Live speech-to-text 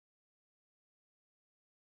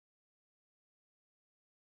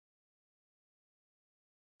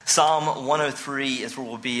Psalm 103 is where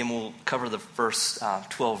we'll be, and we'll cover the first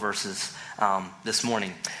 12 verses this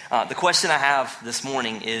morning. The question I have this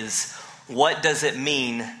morning is, what does it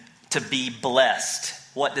mean to be blessed?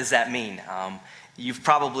 What does that mean? You've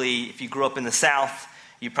probably, if you grew up in the South,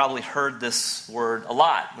 you probably heard this word a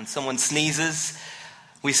lot. When someone sneezes,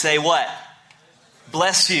 we say what?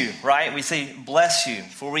 Bless you, right? We say bless you.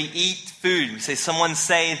 Before we eat food, we say someone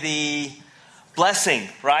say the blessing,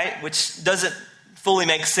 right? Which doesn't fully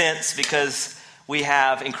make sense because we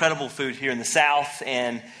have incredible food here in the South,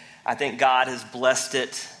 and I think God has blessed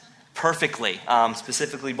it perfectly,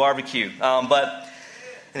 specifically barbecue. And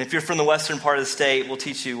if you're from the western part of the state, we'll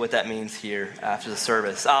teach you what that means here after the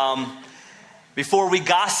service. Before we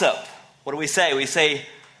gossip, what do we say? We say,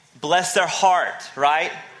 bless their heart,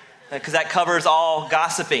 right? Because that covers all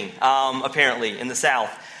gossiping, apparently, in the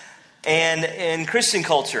South. And in Christian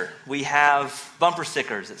culture, we have bumper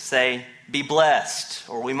stickers that say, be blessed.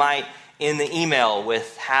 Or we might end the email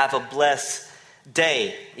with, have a blessed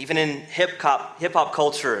day. Even in hip-hop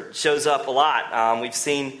culture, it shows up a lot. We've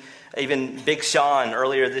seen even Big Sean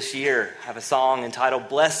earlier this year have a song entitled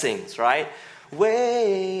Blessings, right?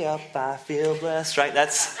 Way up, I feel blessed, right?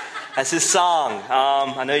 That's his song.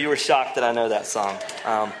 I know you were shocked that I know that song.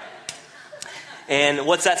 And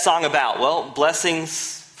what's that song about? Well,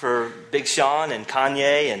 blessings for Big Sean and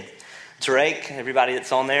Kanye and Drake, everybody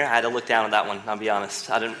that's on there. I had to look down at that one, I'll be honest.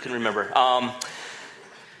 Couldn't remember.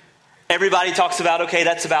 Everybody talks about, okay,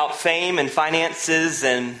 that's about fame and finances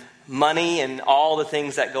and money and all the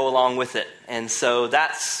things that go along with it. And so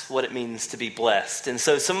that's what it means to be blessed. And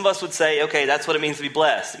so some of us would say, okay, that's what it means to be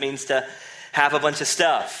blessed. It means to have a bunch of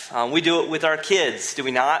stuff. We do it with our kids, do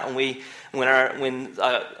we not? When we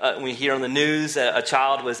hear on the news a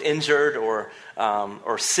child was injured or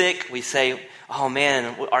sick, we say, oh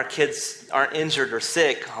man, our kids aren't injured or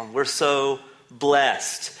sick. We're so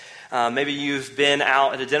blessed. Maybe you've been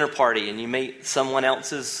out at a dinner party and you meet someone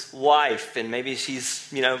else's wife, and maybe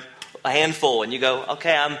she's, a handful, and you go,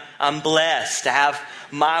 okay, I'm blessed to have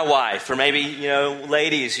my wife. Or maybe,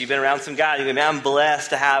 ladies, you've been around some guys, you go, man, I'm blessed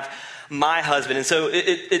to have my husband. And so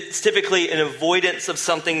it's typically an avoidance of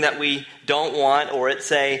something that we don't want, or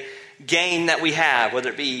it's a gain that we have, whether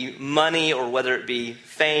it be money or whether it be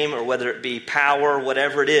fame or whether it be power,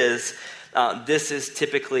 whatever it is. This is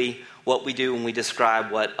typically what we do when we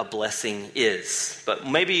describe what a blessing is. But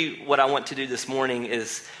maybe what I want to do this morning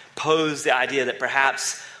is pose the idea that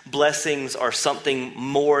perhaps blessings are something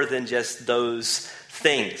more than just those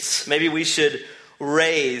things. Maybe we should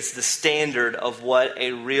raise the standard of what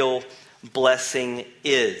a real blessing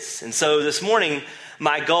is. And so this morning,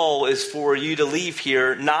 my goal is for you to leave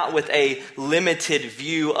here not with a limited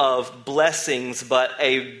view of blessings, but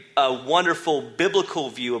a wonderful biblical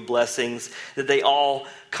view of blessings, that they all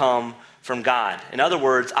come from God. In other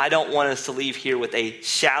words, I don't want us to leave here with a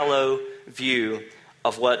shallow view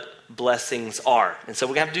of what blessings are. And so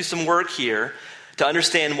we're going to have to do some work here to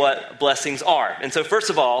understand what blessings are. And so first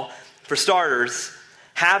of all, for starters,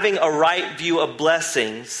 having a right view of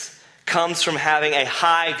blessings comes from having a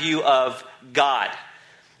high view of God.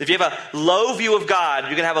 If you have a low view of God,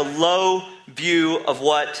 you're going to have a low view of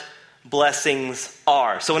what blessings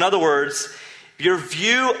are. So in other words, your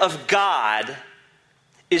view of God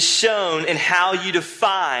is shown in how you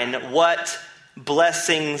define what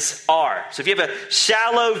blessings are. So if you have a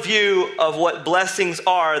shallow view of what blessings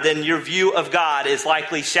are, then your view of God is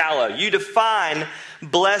likely shallow. You define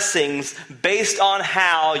blessings based on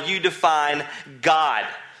how you define God.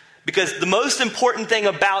 Because the most important thing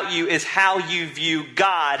about you is how you view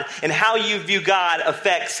God, and how you view God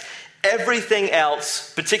affects everything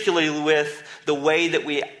else, particularly with the way that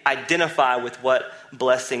we identify with what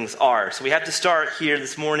blessings are. So we have to start here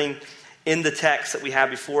this morning in the text that we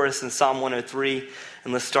have before us in Psalm 103,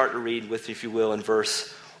 and let's start to read with, if you will, in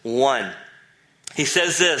verse 1. He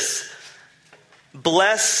says this,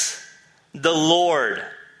 "Bless the Lord,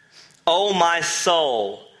 O my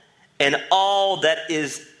soul, and all that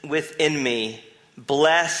is within me,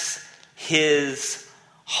 bless his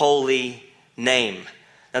holy name."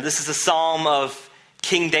 Now this is a psalm of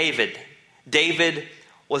King David. David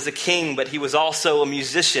was a king, but he was also a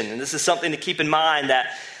musician. And this is something to keep in mind,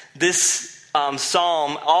 that this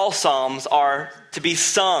psalm, all psalms are to be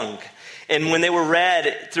sung. And when they were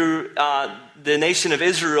read through the nation of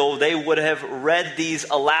Israel, they would have read these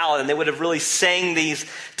aloud, and they would have really sang these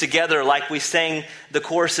together like we sang the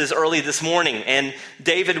choruses early this morning. And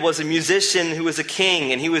David was a musician who was a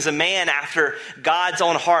king, and he was a man after God's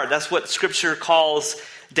own heart. That's what Scripture calls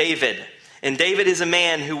David. And David is a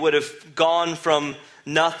man who would have gone from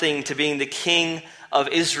nothing to being the king of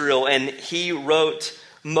Israel, and he wrote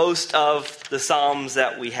most of the Psalms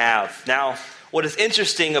that we have. Now, what is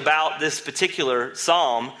interesting about this particular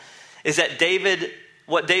Psalm is that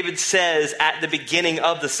what David says at the beginning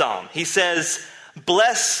of the Psalm. He says,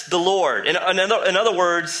 bless the Lord. In other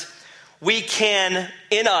words, we can,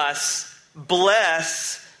 in us,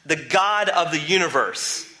 bless the God of the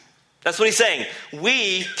universe. That's what he's saying.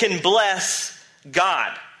 We can bless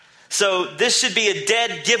God. So this should be a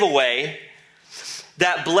dead giveaway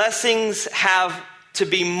that blessings have to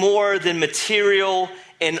be more than material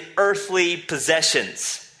and earthly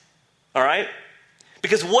possessions. All right?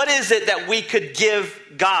 Because what is it that we could give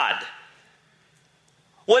God?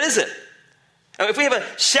 What is it? Now, if we have a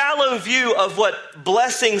shallow view of what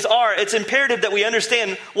blessings are, it's imperative that we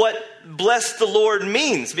understand what bless the Lord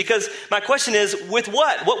means. Because my question is, with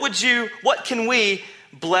what? What can we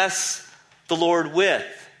bless the Lord with?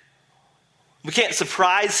 We can't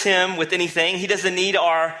surprise him with anything. He doesn't need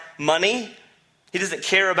our money. He doesn't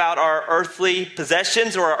care about our earthly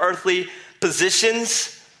possessions or our earthly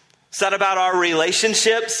positions. It's not about our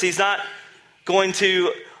relationships. He's not going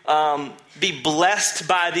to be blessed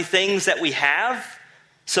by the things that we have.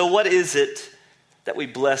 So what is it that we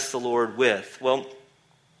bless the Lord with? Well,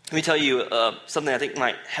 let me tell you something I think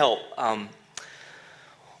might help.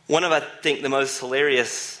 One of, I think, the most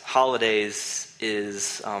hilarious holidays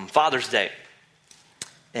is Father's Day.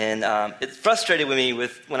 And it frustrated with me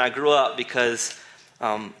when I grew up because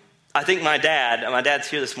I think my dad's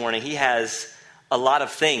here this morning, he has a lot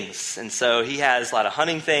of things. And so he has a lot of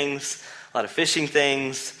hunting things, a lot of fishing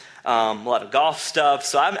things, a lot of golf stuff.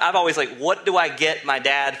 So I've always what do I get my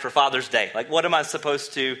dad for Father's Day? What am I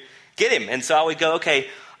supposed to get him? And so I would go, okay,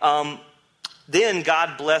 then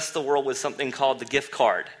God blessed the world with something called the gift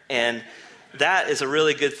card. And that is a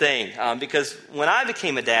really good thing because when I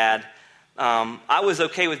became a dad, I was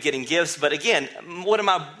okay with getting gifts. But again, what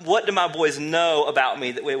do my boys know about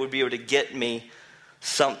me that they would be able to get me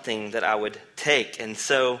something that I would take? And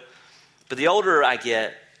so, but the older I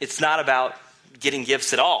get, it's not about getting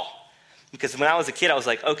gifts at all. Because when I was a kid, I was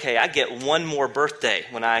like, okay, I get one more birthday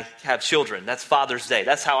when I have children. That's Father's Day.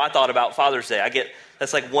 That's how I thought about Father's Day.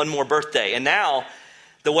 That's like one more birthday. And now,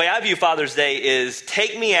 the way I view Father's Day is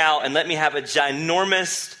take me out and let me have a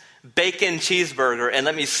ginormous bacon cheeseburger and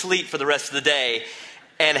let me sleep for the rest of the day.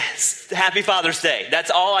 And happy Father's Day. That's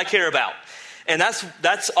all I care about. And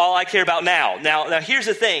that's all I care about now. Now here's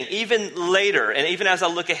the thing. Even later, and even as I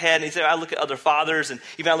look ahead, and I look at other fathers, and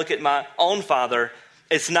even I look at my own father,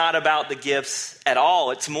 it's not about the gifts at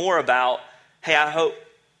all. It's more about, hey, I hope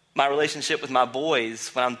my relationship with my boys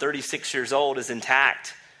when I'm 36 years old is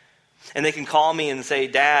intact. And they can call me and say,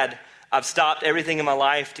 Dad, I've stopped everything in my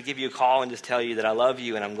life to give you a call and just tell you that I love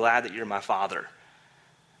you and I'm glad that you're my father.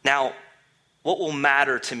 Now, what will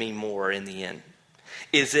matter to me more in the end?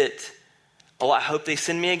 Is it, I hope they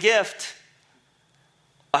send me a gift.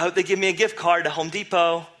 I hope they give me a gift card to Home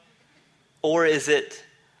Depot. Or is it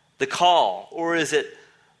the call? Or is it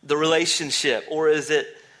the relationship? Or is it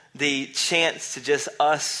the chance to just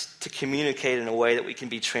us to communicate in a way that we can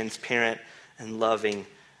be transparent and loving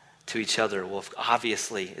to each other? Well,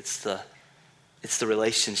 obviously, it's the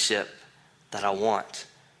relationship that I want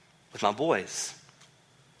with my boys.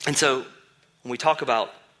 And so when we talk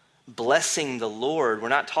about blessing the Lord, we're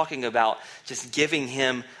not talking about just giving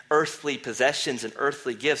him earthly possessions and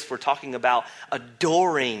earthly gifts. We're talking about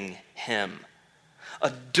adoring him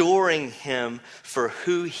for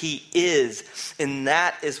who he is. And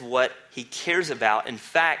that is what he cares about. In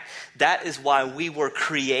fact, that is why we were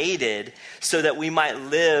created, so that we might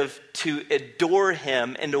live to adore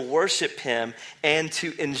him and to worship him and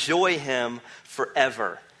to enjoy him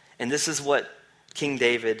forever. And this is what King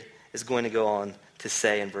David is going to go on to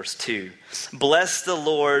say in verse 2. Bless the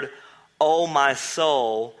Lord, O my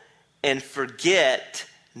soul, and forget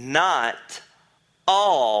not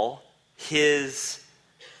all his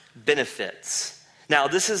benefits. Now,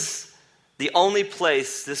 this is the only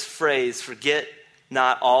place this phrase, forget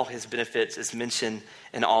not all his benefits, is mentioned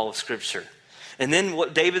in all of Scripture. And then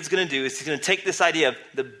what David's going to do is he's going to take this idea of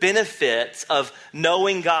the benefits of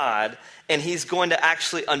knowing God, and he's going to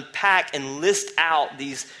actually unpack and list out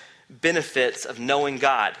these benefits of knowing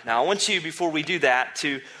God. Now, I want you, before we do that,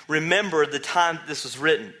 to remember the time this was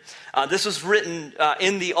written. This was written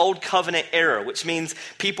in the Old Covenant era, which means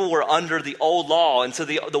people were under the old law. And so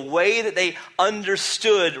the way that they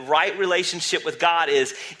understood right relationship with God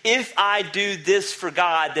is, if I do this for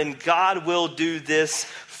God, then God will do this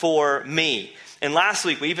for me. And last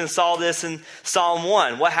week, we even saw this in Psalm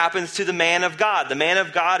 1. What happens to the man of God? The man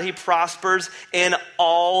of God, he prospers in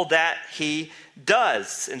all that he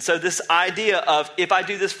does. And so this idea of if I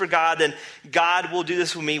do this for God, then God will do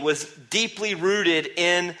this for me was deeply rooted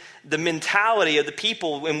in the mentality of the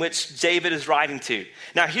people in which David is writing to.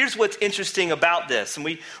 Now, here's what's interesting about this. And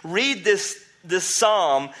we read this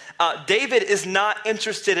psalm, David is not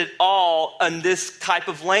interested at all in this type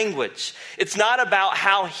of language. It's not about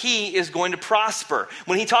how he is going to prosper.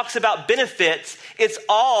 When he talks about benefits, it's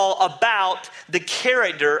all about the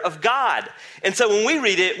character of God. And so when we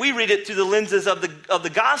read it through the lenses of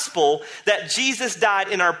the gospel, that Jesus died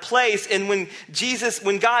in our place. And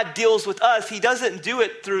when God deals with us, he doesn't do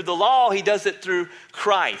it through the law, he does it through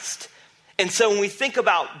Christ. And so when we think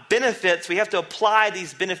about benefits, we have to apply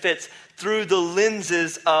these benefits through the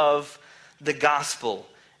lenses of the gospel.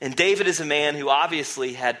 And David is a man who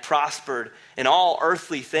obviously had prospered in all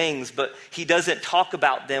earthly things, but he doesn't talk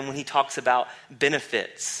about them when he talks about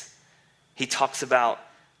benefits. He talks about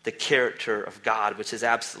the character of God, which is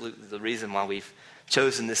absolutely the reason why we've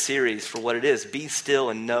chosen this series for what it is. Be still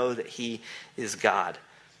and know that he is God.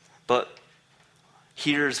 But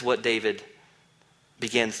here's what David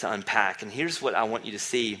begins to unpack. And here's what I want you to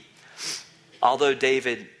see. Although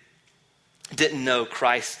David didn't know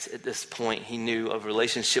Christ at this point, he knew a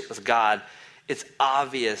relationship with God. It's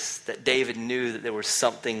obvious that David knew that there was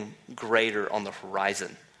something greater on the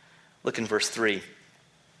horizon. Look in verse 3.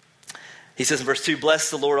 He says in verse 2, bless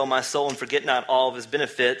the Lord, O my soul, and forget not all of his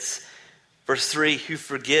benefits. Verse 3, who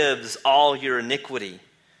forgives all your iniquity,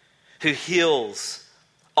 who heals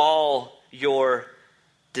all your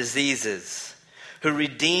diseases, who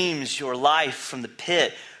redeems your life from the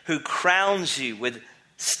pit, who crowns you with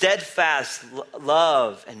steadfast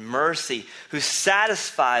love and mercy, who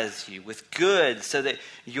satisfies you with good so that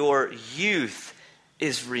your youth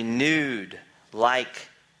is renewed like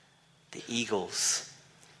the eagles.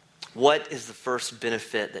 What is the first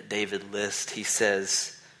benefit that David lists? He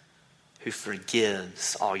says, who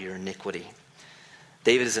forgives all your iniquity.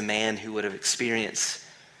 David is a man who would have experienced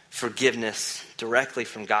forgiveness directly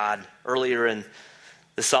from God. Earlier in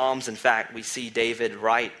the Psalms, in fact, we see David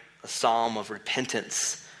write a psalm of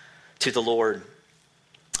repentance to the Lord.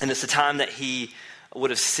 And it's a time that he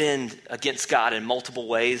would have sinned against God in multiple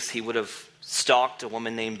ways. He would have stalked a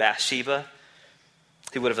woman named Bathsheba.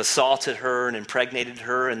 He would have assaulted her and impregnated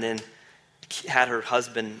her and then had her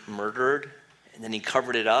husband murdered. And then he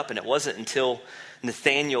covered it up. And it wasn't until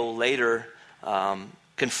Nathanael later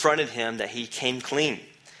confronted him that he came clean.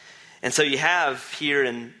 And so you have here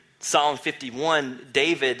in Psalm 51,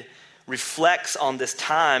 David reflects on this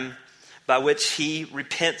time by which he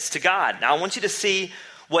repents to God. Now I want you to see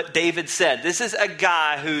what David said. This is a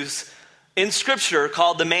guy who's in Scripture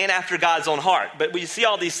called the man after God's own heart. But we see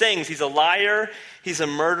all these things. He's a liar, he's a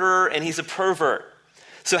murderer, and he's a pervert.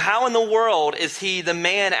 So how in the world is he the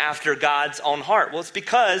man after God's own heart? Well, it's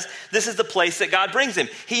because this is the place that God brings him.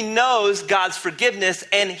 He knows God's forgiveness,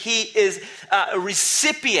 and he is a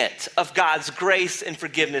recipient of God's grace and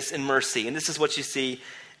forgiveness and mercy. And this is what you see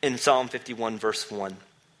in Psalm 51, verse 1.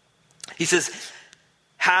 He says,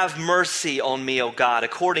 have mercy on me, O God,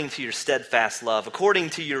 according to your steadfast love,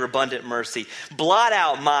 according to your abundant mercy. Blot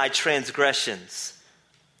out my transgressions.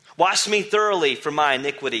 Wash me thoroughly from my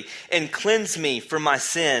iniquity and cleanse me from my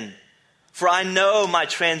sin. For I know my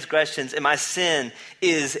transgressions and my sin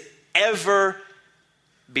is ever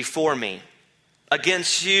before me.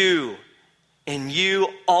 Against you and you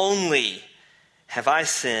only have I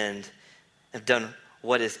sinned and have done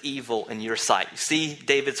what is evil in your sight. You see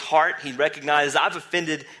David's heart. He recognizes, I've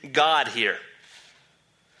offended God here,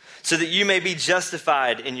 so that you may be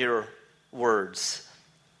justified in your words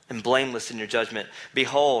and blameless in your judgment.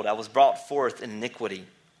 Behold, I was brought forth in iniquity,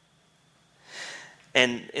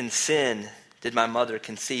 and in sin did my mother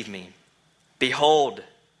conceive me. Behold,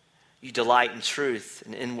 you delight in truth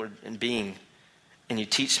and inward in being, and you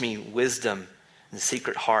teach me wisdom in the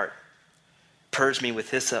secret heart. Purge me with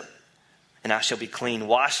hyssop, and I shall be clean.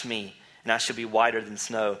 Wash me, and I shall be whiter than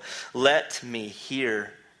snow. Let me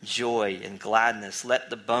hear joy and gladness. Let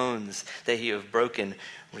the bones that you have broken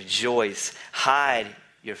rejoice. Hide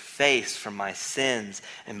your face from my sins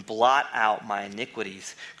and blot out my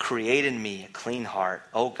iniquities. Create in me a clean heart,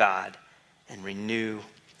 O God, and renew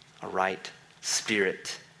a right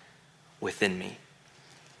spirit within me.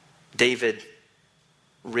 David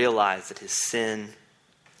realized that his sin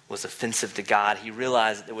was offensive to God. He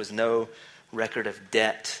realized that there was no record of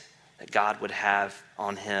debt that God would have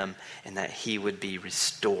on him and that he would be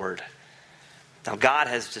restored. Now, God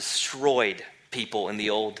has destroyed people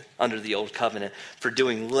under the old covenant for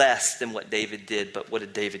doing less than what David did. But what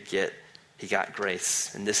did David get? He got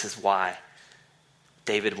grace. And this is why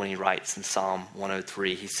David, when he writes in Psalm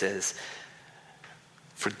 103, he says,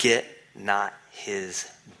 forget not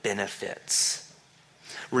his benefits.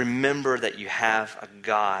 Remember that you have a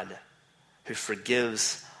God who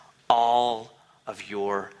forgives all of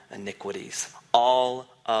your iniquities, all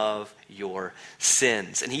of your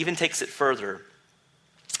sins. And he even takes it further.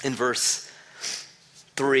 In verse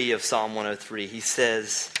 3 of Psalm 103, he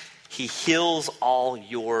says, he heals all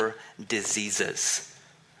your diseases.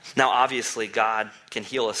 Now, obviously, God can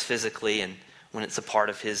heal us physically and when it's a part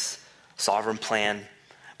of his sovereign plan.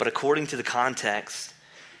 But according to the context,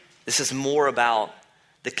 this is more about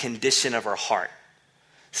the condition of our heart.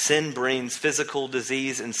 Sin brings physical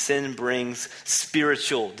disease, and sin brings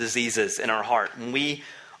spiritual diseases in our heart. When we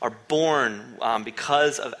are born,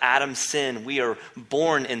 because of Adam's sin, we are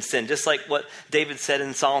born in sin. Just like what David said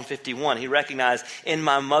in Psalm 51. He recognized, in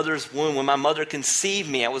my mother's womb, when my mother conceived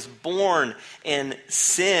me, I was born in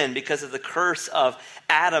sin because of the curse of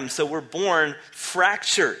Adam. So we're born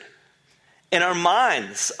fractured. And our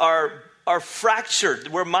minds are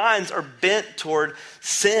fractured. Our minds are bent toward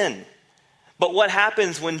sin. But what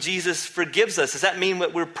happens when Jesus forgives us? Does that mean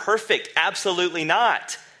that we're perfect? Absolutely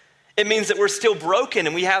not. It means that we're still broken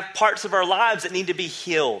and we have parts of our lives that need to be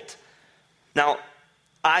healed. Now,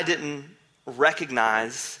 I didn't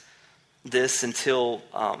recognize this until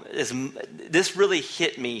this really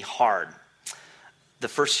hit me hard. The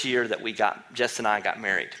first year that Jess and I got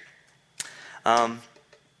married.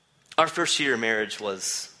 Our first year of marriage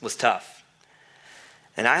was tough.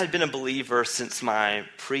 And I had been a believer since my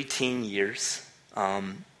preteen years.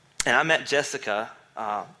 And I met Jessica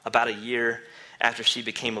about a year after she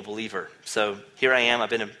became a believer. So here I am. I've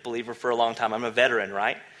been a believer for a long time. I'm a veteran,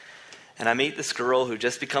 right? And I meet this girl who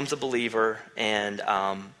just becomes a believer. And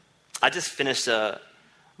I just finished a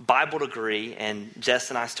Bible degree. And Jess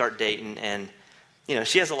and I start dating. And, you know,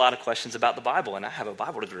 she has a lot of questions about the Bible. And I have a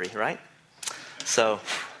Bible degree, right? So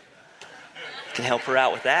I can help her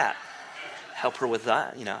out with that. Help her with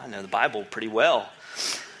that. You know, I know the Bible pretty well.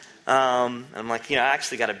 I'm like, I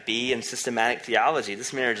actually got a B in systematic theology.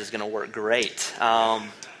 This marriage is going to work great. And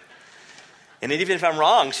even if I'm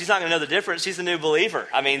wrong, she's not going to know the difference. She's a new believer.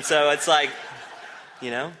 I mean, so it's like,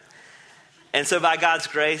 And so by God's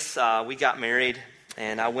grace, we got married.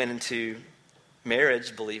 And I went into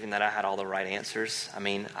marriage believing that I had all the right answers. I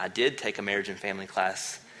mean, I did take a marriage and family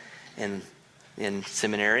class in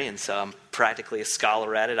seminary. And so I'm practically a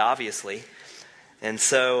scholar at it, obviously. And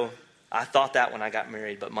so I thought that when I got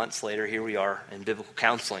married, but months later, here we are in biblical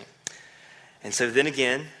counseling. And so then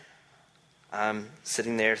again, I'm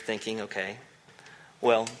sitting there thinking, okay,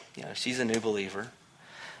 well, she's a new believer,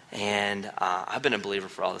 and I've been a believer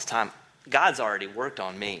for all this time. God's already worked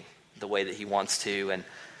on me the way that he wants to, and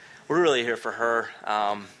we're really here for her.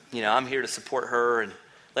 I'm here to support her and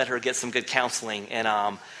let her get some good counseling.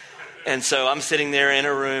 And so I'm sitting there in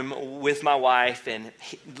a room with my wife, and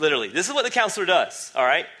literally, this is what the counselor does, all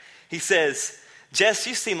right? He says, Jess,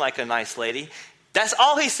 you seem like a nice lady. That's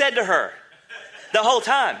all he said to her the whole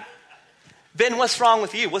time. Ben, what's wrong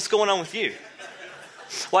with you? What's going on with you?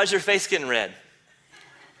 Why is your face getting red?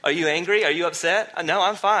 Are you angry? Are you upset? No,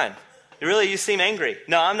 I'm fine. Really, you seem angry.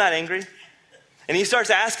 No, I'm not angry. And he starts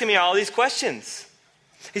asking me all these questions.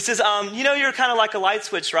 He says, you're kind of like a light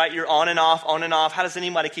switch, right? You're on and off, on and off. How does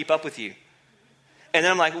anybody keep up with you? And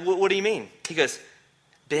then I'm like, what do you mean? He goes,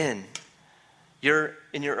 Ben, you're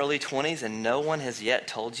in your early 20s and no one has yet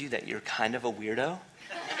told you that you're kind of a weirdo?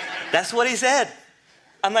 That's what he said.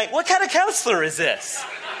 I'm like, what kind of counselor is this?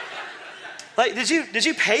 Like, did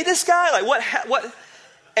you pay this guy? Like, what?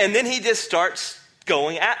 And then he just starts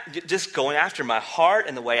going after my heart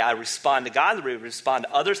and the way I respond to God, the way I respond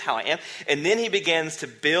to others, how I am. And then he begins to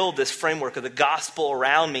build this framework of the gospel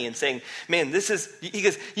around me and saying, man, he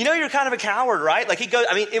goes, you're kind of a coward, right? Like he goes,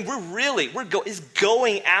 and he's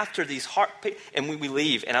going after these heart, and we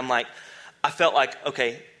leave. And I'm like, I felt like,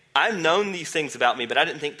 okay, I've known these things about me, but I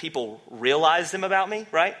didn't think people realized them about me,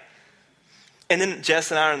 right? And then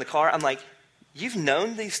Jess and I are in the car. I'm like, you've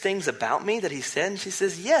known these things about me that he said? And she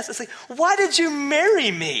says, yes. It's like, why did you marry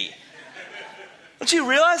me? Don't you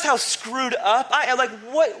realize how screwed up I am? Like,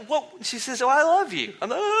 what? She says, oh, I love you. I'm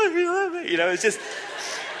like, oh, you love me. It's just,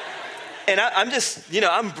 and I'm just,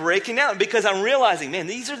 I'm breaking down because I'm realizing, man,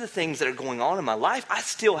 these are the things that are going on in my life. I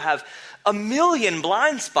still have a million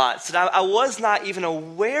blind spots that I was not even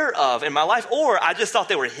aware of in my life, or I just thought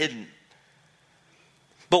they were hidden.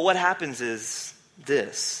 But what happens is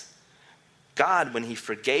this. God, when he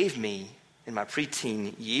forgave me in my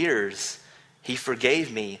preteen years, he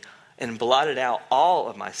forgave me and blotted out all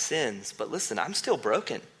of my sins. But listen, I'm still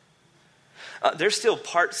broken. There's still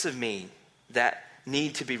parts of me that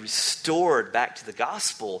need to be restored back to the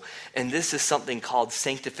gospel. And this is something called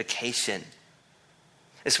sanctification.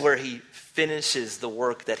 It's where he finishes the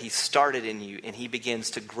work that he started in you, and he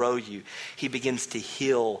begins to grow you. He begins to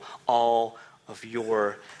heal all of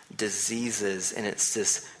your diseases, and it's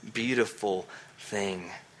this beautiful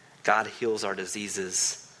thing. God heals our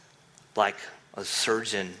diseases like a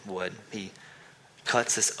surgeon would. He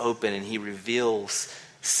cuts us open and he reveals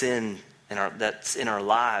sin that's in our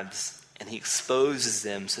lives, and he exposes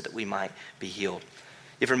them so that we might be healed.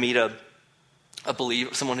 You ever meet a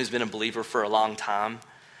believer, someone who's been a believer for a long time,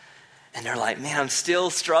 and they're like, man, I'm still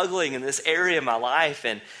struggling in this area of my life,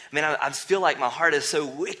 and man, I feel like my heart is so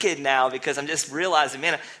wicked now because I'm just realizing,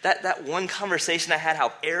 man, that one conversation I had,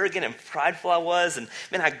 how arrogant and prideful I was, and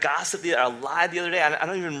man, I gossiped, I lied the other day. I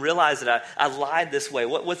don't even realize that I lied this way.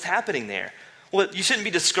 What's happening there? Well, you shouldn't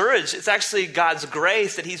be discouraged. It's actually God's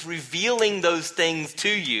grace that he's revealing those things to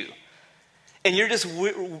you. And you're just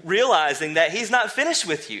realizing that he's not finished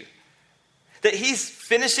with you. That he's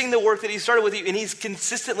finishing the work that he started with you, and he's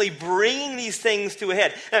consistently bringing these things to a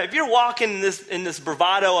head. Now, if you're walking in this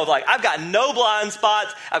bravado of like, I've got no blind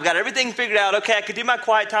spots, I've got everything figured out, okay, I could do my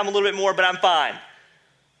quiet time a little bit more, but I'm fine.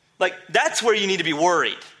 Like, that's where you need to be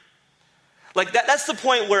worried. Like, that's the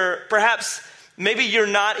point where perhaps maybe you're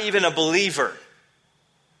not even a believer.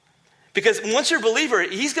 Because once you're a believer,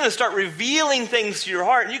 he's going to start revealing things to your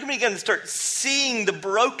heart, and you can begin to start seeing the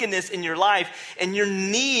brokenness in your life and your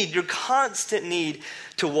need, your constant need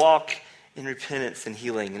to walk in repentance and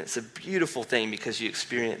healing. And it's a beautiful thing because you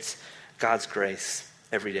experience God's grace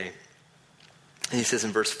every day. And he says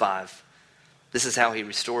in verse 5, this is how he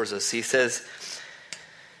restores us. He says,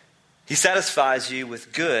 he satisfies you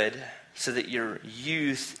with good so that your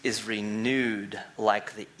youth is renewed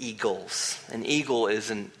like the eagles. An eagle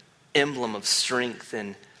is an emblem of strength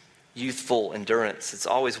and youthful endurance. It's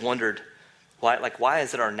always wondered, why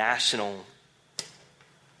is it our national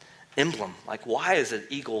emblem? Like, why is an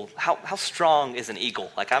eagle, how strong is an eagle?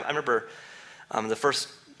 Like, I remember the first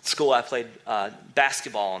school I played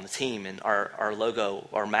basketball on the team, and our logo,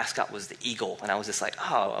 our mascot was the eagle. And I was just like,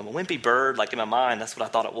 oh, I'm a wimpy bird. Like, in my mind, that's what I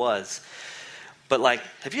thought it was. But like,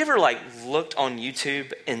 have you ever like looked on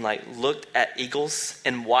YouTube and like looked at eagles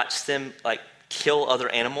and watched them like kill other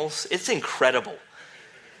animals? It's incredible.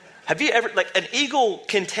 Have you ever, like, an eagle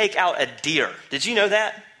can take out a deer. Did you know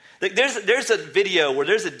that? Like, there's a video where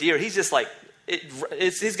there's a deer. He's just like,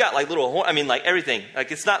 he's got like little horn, like everything.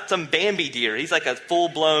 Like, it's not some Bambi deer. He's like a full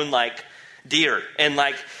blown like deer. And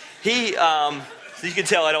like he, so you can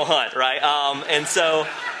tell I don't hunt, right? And so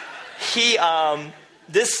he,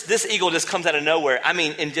 this eagle just comes out of nowhere.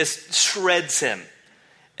 And just shreds him.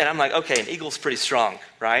 And I'm like, okay, an eagle's pretty strong,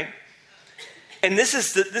 right? And this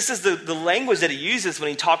is the language that he uses when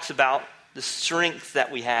he talks about the strength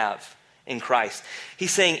that we have in Christ.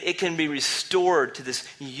 He's saying it can be restored to this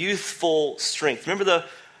youthful strength. Remember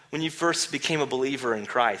when you first became a believer in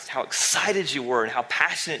Christ, how excited you were and how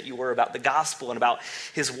passionate you were about the gospel and about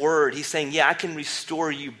his word. He's saying, yeah, I can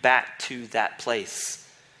restore you back to that place.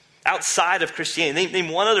 Outside of Christianity, name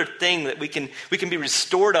one other thing that we can be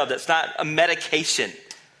restored of that's not a medication.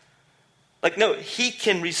 Like, no, he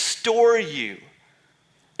can restore you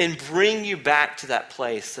and bring you back to that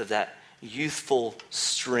place of that youthful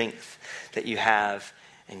strength that you have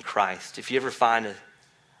in Christ. If you ever find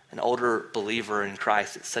an older believer in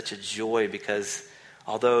Christ, it's such a joy because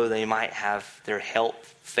although they might have their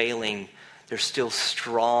health failing, they're still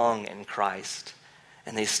strong in Christ.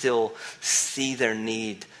 And they still see their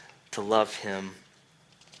need to love him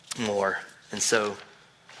more. And so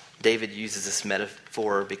David uses this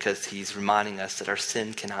metaphor because he's reminding us that our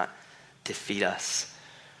sin cannot defeat us.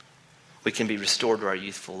 We can be restored to our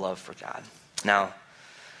youthful love for God. Now,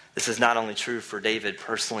 this is not only true for David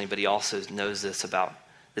personally, but he also knows this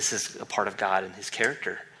is a part of God and his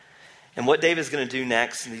character. And what David is going to do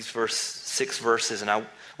next in these 6 verses, and I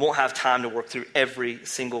won't have time to work through every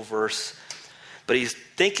single verse, but he's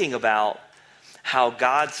thinking about how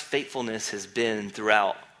God's faithfulness has been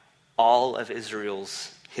throughout all of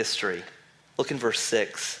Israel's history. Look in verse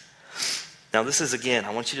 6. Now this is, again,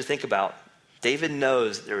 I want you to think about, David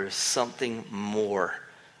knows there is something more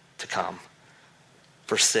to come.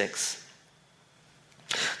 Verse 6.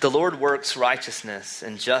 The Lord works righteousness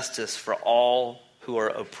and justice for all who are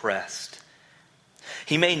oppressed.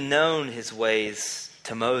 He made known his ways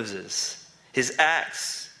to Moses, his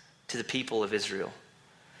acts to the people of Israel.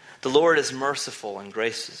 The Lord is merciful and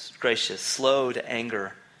gracious, slow to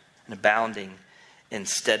anger and abounding in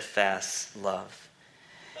steadfast love.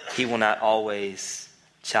 He will not always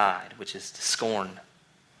chide, which is to scorn,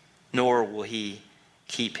 nor will he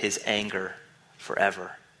keep his anger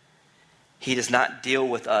forever. He does not deal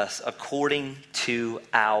with us according to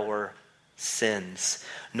our sins,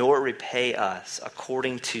 nor repay us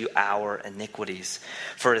according to our iniquities.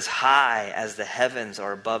 For as high as the heavens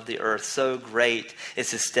are above the earth, so great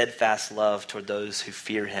is his steadfast love toward those who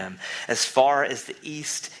fear him. As far as the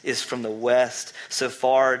east is from the west, so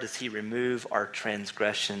far does he remove our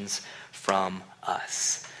transgressions from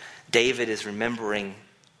us. David is remembering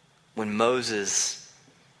when Moses,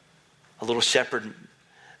 a little shepherd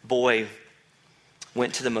boy,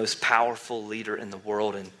 went to the most powerful leader in the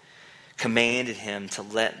world and commanded him to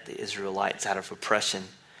let the Israelites out of oppression.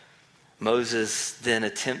 Moses then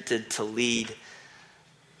attempted to lead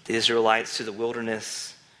the Israelites to the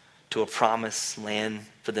wilderness, to a promised land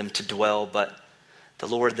for them to dwell, but the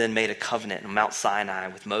Lord then made a covenant on Mount Sinai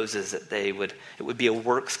with Moses that it would be a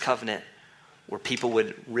works covenant where people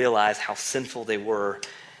would realize how sinful they were,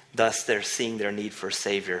 thus they're seeing their need for a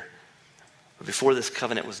Savior. But before this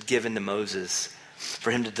covenant was given to Moses,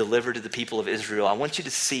 for him to deliver to the people of Israel, I want you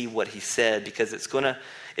to see what he said, because it's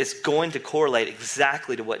going to correlate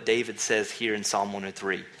exactly to what David says here in Psalm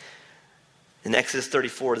 103. In Exodus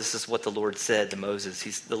 34, this is what the Lord said to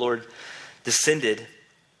Moses. The Lord descended,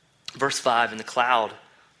 verse 5, in the cloud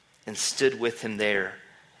and stood with him there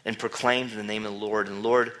and proclaimed in the name of the Lord. And the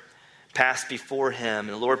Lord passed before him, and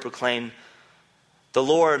the Lord proclaimed, the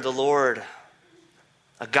Lord,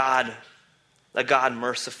 a God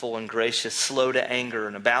merciful and gracious, slow to anger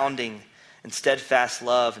and abounding in steadfast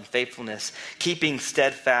love and faithfulness, keeping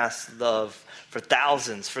steadfast love for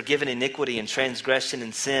thousands, forgiving iniquity and transgression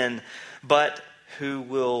and sin, but who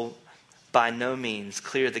will by no means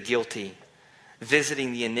clear the guilty,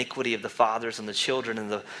 visiting the iniquity of the fathers on the children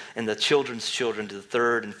and the children's children to the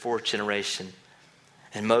third and fourth generation.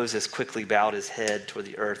 And Moses quickly bowed his head toward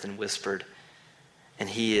the earth and whispered, and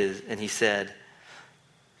he said,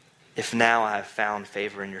 if now I have found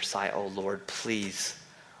favor in your sight, O Lord, please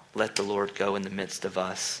let the Lord go in the midst of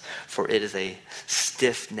us, for it is a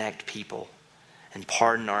stiff-necked people, and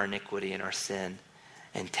pardon our iniquity and our sin,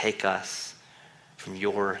 and take us from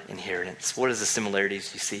your inheritance. What are the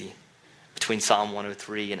similarities you see between Psalm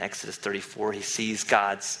 103 and Exodus 34? He sees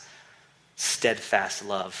God's steadfast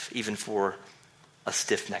love, even for a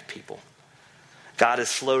stiff-necked people. God is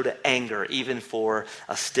slow to anger, even for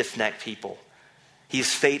a stiff-necked people.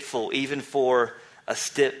 He's faithful even for a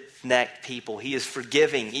stiff-necked people. He is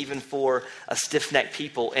forgiving even for a stiff-necked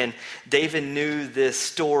people. And David knew this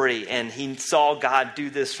story, and he saw God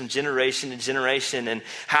do this from generation to generation. And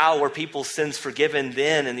how were people's sins forgiven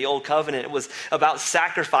then in the Old Covenant? It was about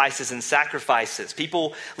sacrifices and sacrifices.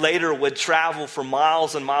 People later would travel for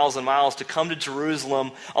miles and miles and miles to come to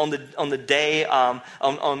Jerusalem on the day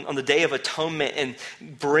of atonement and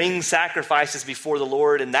bring sacrifices before the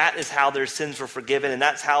Lord. And that is how their sins were forgiven, and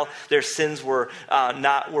that's how their sins were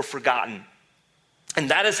forgotten.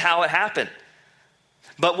 And that is how it happened.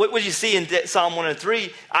 But what would you see in Psalm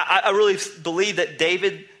 103? I really believe that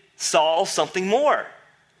David saw something more.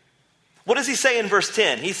 What does he say in verse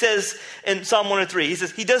 10? He says in Psalm 103, he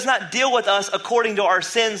says, he does not deal with us according to our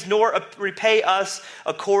sins, nor repay us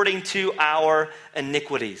according to our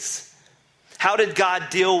iniquities. How did God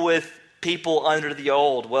deal with people under the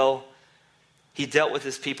old? Well, he dealt with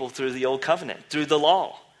his people through the old covenant, through the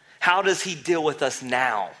law. How does he deal with us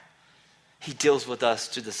now? He deals with us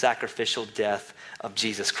through the sacrificial death of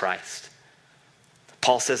Jesus Christ.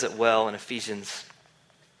 Paul says it well in Ephesians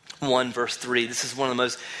 1 verse 3. This is one of the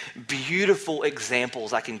most beautiful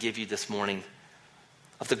examples I can give you this morning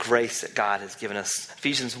of the grace that God has given us.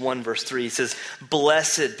 Ephesians 1 verse 3 says,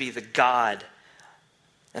 blessed be the God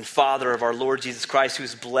and Father of our Lord Jesus Christ, who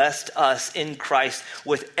has blessed us in Christ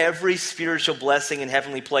with every spiritual blessing in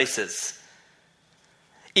heavenly places,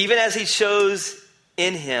 even as he chose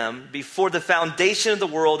in him before the foundation of the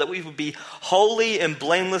world that we would be holy and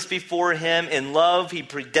blameless before him. In love, he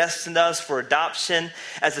predestined us for adoption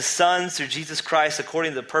as the sons through Jesus Christ,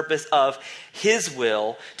 according to the purpose of his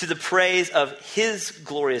will, to the praise of his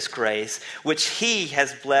glorious grace, which he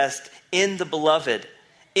has blessed in the beloved.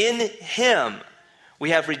 In him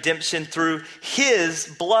we have redemption through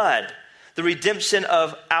his blood, the redemption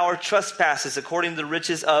of our trespasses, according to the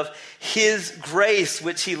riches of his grace,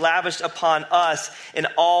 which he lavished upon us in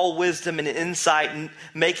all wisdom and insight,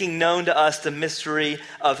 making known to us the mystery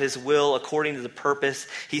of his will, according to the purpose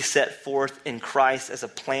he set forth in Christ as a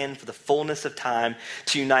plan for the fullness of time,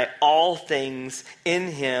 to unite all things in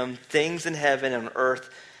him, things in heaven and on earth.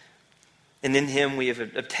 And in him we have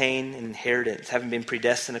obtained an inheritance, having been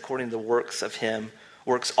predestined according to the works of him,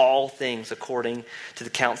 works all things according to the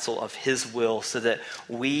counsel of his will, so that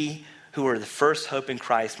we who are the first hope in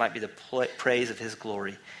Christ might be the praise of his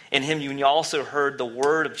glory. In him you also heard the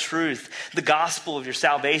word of truth, the gospel of your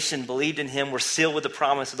salvation, believed in him, were sealed with the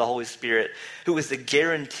promise of the Holy Spirit, who is the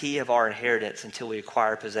guarantee of our inheritance until we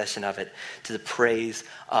acquire possession of it, to the praise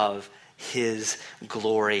of his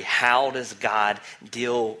glory. How does God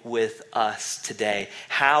deal with us today?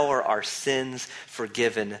 How are our sins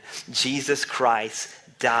forgiven? Jesus Christ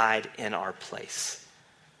died in our place.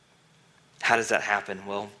 How does that happen?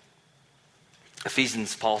 Well,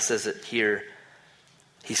 Ephesians, Paul says it here.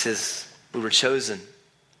 He says, we were chosen.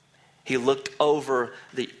 He looked over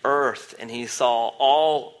the earth and he saw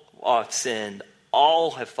all have sinned.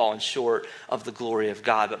 All have fallen short of the glory of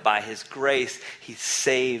God. But by his grace, he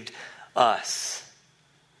saved us.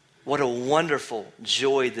 What a wonderful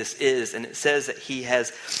joy this is. And it says that he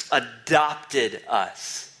has adopted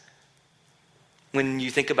us. When you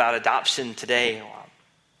think about adoption today,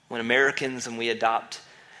 when Americans and we adopt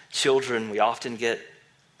children, we often get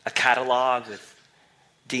a catalog with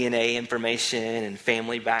DNA information and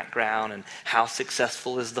family background and how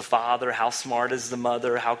successful is the father, how smart is the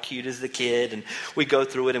mother, how cute is the kid. And we go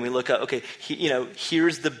through it and we look at, okay,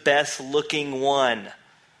 here's the best looking one.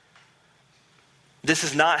 This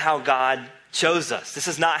is not how God chose us. This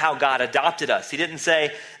is not how God adopted us. He didn't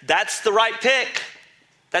say, that's the right pick.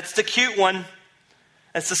 That's the cute one.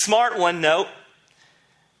 That's the smart one. Nope.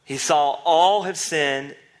 He saw all have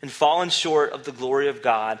sinned and fallen short of the glory of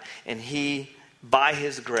God, and he, by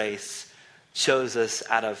his grace, chose us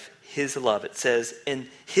out of his love. It says, in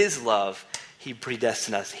his love, he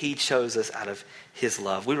predestined us. He chose us out of his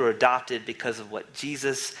love. We were adopted because of what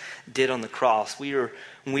Jesus did on the cross. When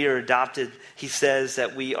we are adopted, he says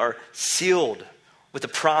that we are sealed with the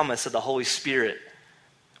promise of the Holy Spirit,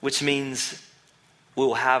 which means we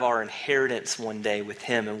will have our inheritance one day with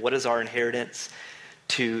him. And what is our inheritance?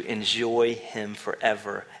 To enjoy him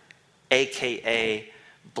forever, a.k.a.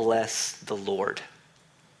 bless the Lord.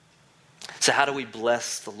 So how do we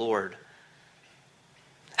bless the Lord?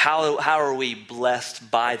 How are we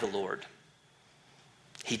blessed by the Lord?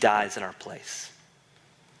 He dies in our place.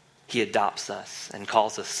 He adopts us and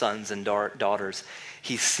calls us sons and daughters.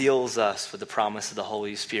 He seals us with the promise of the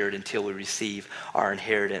Holy Spirit until we receive our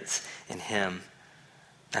inheritance in him.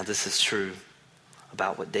 Now this is true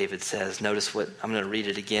about what David says. Notice what, I'm going to read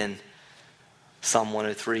it again. Psalm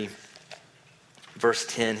 103, verse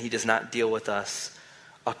 10. He does not deal with us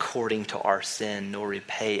according to our sin, nor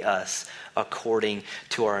repay us according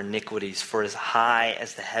to our iniquities. For as high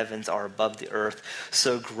as the heavens are above the earth,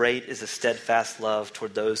 so great is the steadfast love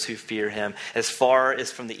toward those who fear him. As far as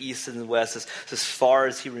from the east and the west, as far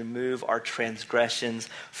as he remove our transgressions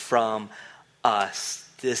from us.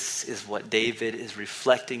 This is what David is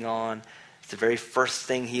reflecting on. It's the very first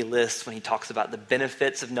thing he lists when he talks about the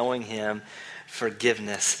benefits of knowing him.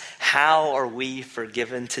 Forgiveness. How are we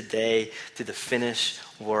forgiven today through the finished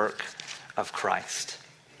work of Christ?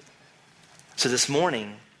 So this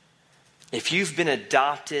morning, if you've been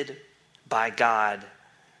adopted by God,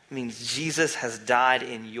 it means Jesus has died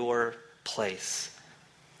in your place.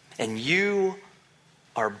 And you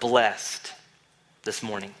are blessed this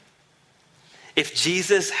morning. If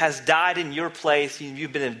Jesus has died in your place,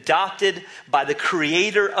 you've been adopted by the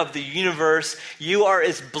creator of the universe, you are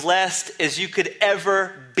as blessed as you could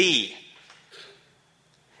ever be.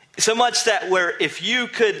 So much that where if you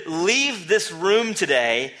could leave this room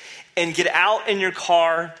today and get out in your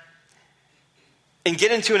car and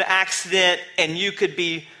get into an accident and you could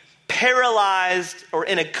be paralyzed or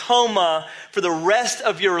in a coma for the rest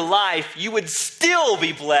of your life, you would still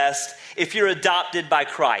be blessed if you're adopted by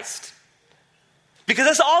Christ. Because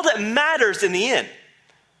that's all that matters in the end.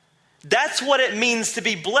 That's what it means to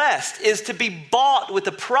be blessed, is to be bought with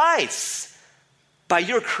a price by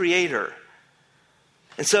your Creator.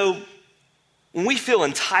 And so when we feel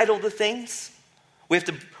entitled to things, we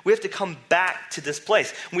have to come back to this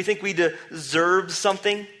place. When we think we deserve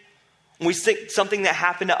something, when we think something that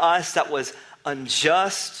happened to us that was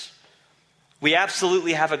unjust, we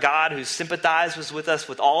absolutely have a God who sympathizes with us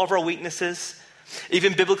with all of our weaknesses.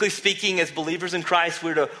 Even biblically speaking, as believers in Christ,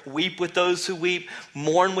 we're to weep with those who weep,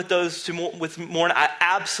 mourn with those who mourn. I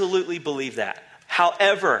absolutely believe that.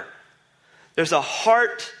 However, there's a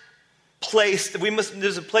place that we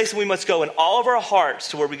must go in all of our hearts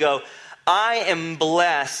to where we go, I am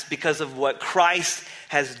blessed because of what Christ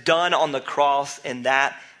has done on the cross, and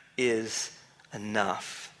that is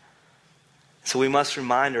enough. So we must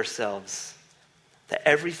remind ourselves that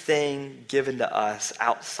everything given to us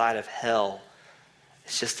outside of hell,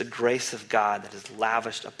 it's just the grace of God that is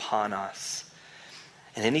lavished upon us.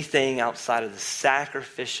 And anything outside of the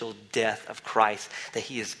sacrificial death of Christ that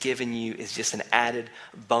he has given you is just an added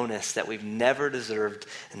bonus that we've never deserved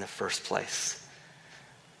in the first place.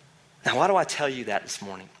 Now, why do I tell you that this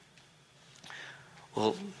morning?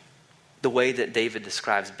 Well, the way that David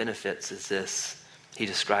describes benefits is this. He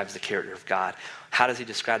describes the character of God. How does he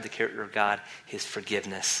describe the character of God? His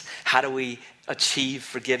forgiveness. How do we achieve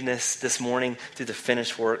forgiveness this morning? Through the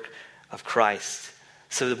finished work of Christ.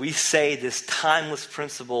 So that we say this timeless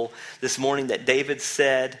principle this morning that David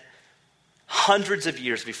said hundreds of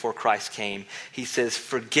years before Christ came. He says,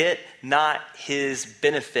 forget not his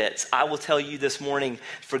benefits. I will tell you this morning,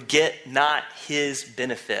 forget not his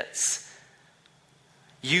benefits.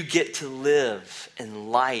 You get to live in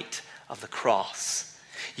light of the cross.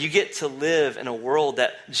 You get to live in a world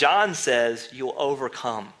that John says you'll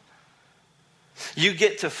overcome. You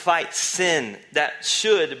get to fight sin that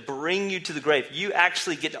should bring you to the grave. You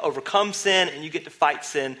actually get to overcome sin and you get to fight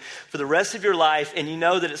sin for the rest of your life. And you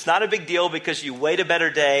know that it's not a big deal because you wait a better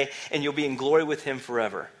day and you'll be in glory with him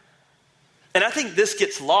forever. And I think this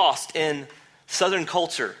gets lost in Southern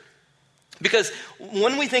culture. Because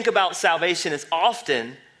when we think about salvation, it's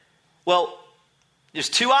often, well, there's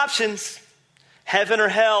two options. Heaven or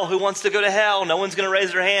hell. Who wants to go to hell? No one's going to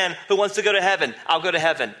raise their hand. Who wants to go to heaven? I'll go to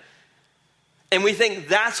heaven. And we think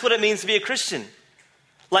that's what it means to be a Christian.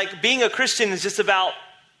 Like being a Christian is just about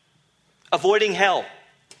avoiding hell.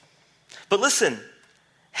 But listen,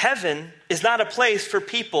 heaven is not a place for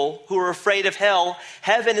people who are afraid of hell.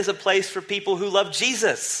 Heaven is a place for people who love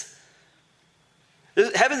Jesus.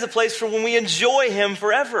 Heaven's a place for when we enjoy him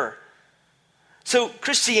forever. So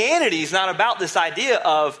Christianity is not about this idea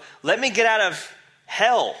of, let me get out of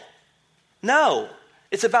hell. No,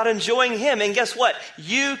 it's about enjoying him. And guess what?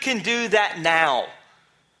 You can do that now.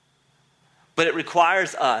 But it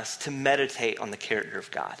requires us to meditate on the character of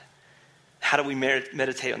God. How do we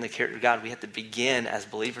meditate on the character of God? We have to begin as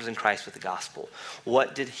believers in Christ with the gospel.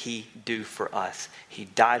 What did he do for us? He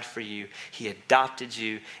died for you. He adopted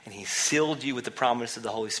you. And he sealed you with the promise of the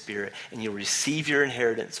Holy Spirit. And you'll receive your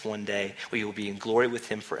inheritance one day where you will be in glory with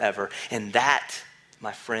him forever. And that,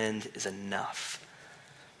 my friend, is enough.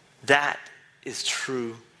 That is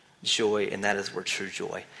true joy. And that is where true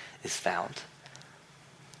joy is found.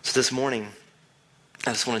 So this morning,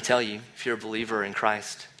 I just want to tell you, if you're a believer in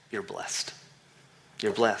Christ, you're blessed.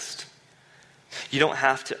 You're blessed. You don't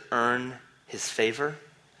have to earn his favor.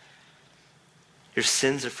 Your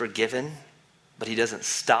sins are forgiven, but he doesn't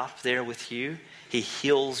stop there with you. He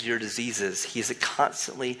heals your diseases. He is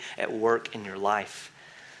constantly at work in your life.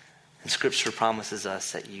 And Scripture promises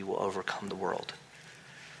us that you will overcome the world.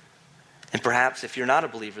 And perhaps if you're not a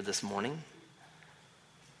believer this morning,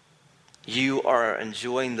 you are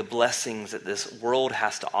enjoying the blessings that this world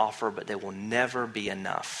has to offer, but they will never be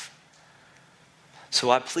enough.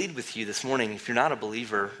 So I plead with you this morning, if you're not a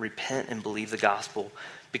believer, repent and believe the gospel,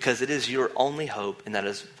 because it is your only hope, and that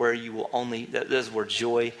is where that is where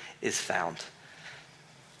joy is found.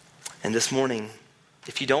 And this morning,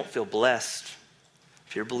 if you don't feel blessed,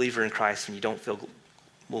 if you're a believer in Christ and you don't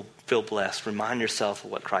feel blessed, remind yourself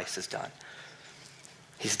of what Christ has done.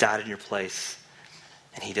 He's died in your place.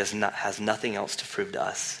 And he has nothing else to prove to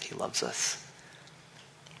us. He loves us.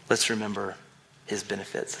 Let's remember his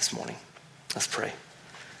benefits this morning. Let's pray.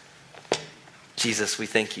 Jesus, we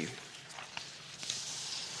thank you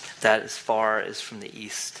that as far as from the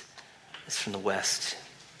east as from the west,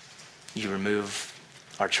 you remove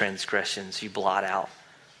our transgressions. You blot out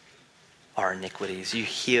our iniquities. You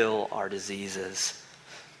heal our diseases.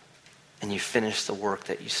 And you finish the work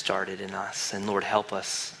that you started in us. And Lord, help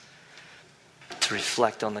us to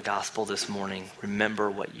reflect on the gospel this morning. Remember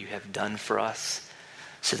what you have done for us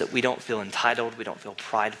so that we don't feel entitled, we don't feel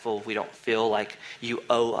prideful, we don't feel like you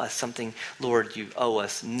owe us something. Lord, you owe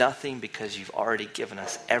us nothing because you've already given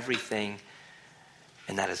us everything,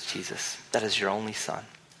 and that is Jesus. That is your only Son.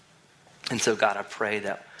 And so, God, I pray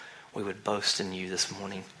that we would boast in you this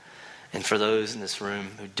morning. And for those in this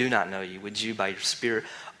room who do not know you, would you, by your Spirit,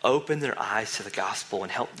 open their eyes to the gospel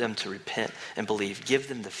and help them to repent and believe. Give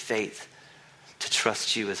them the faith to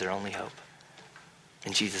trust you as their only hope.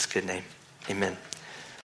 In Jesus' good name, amen.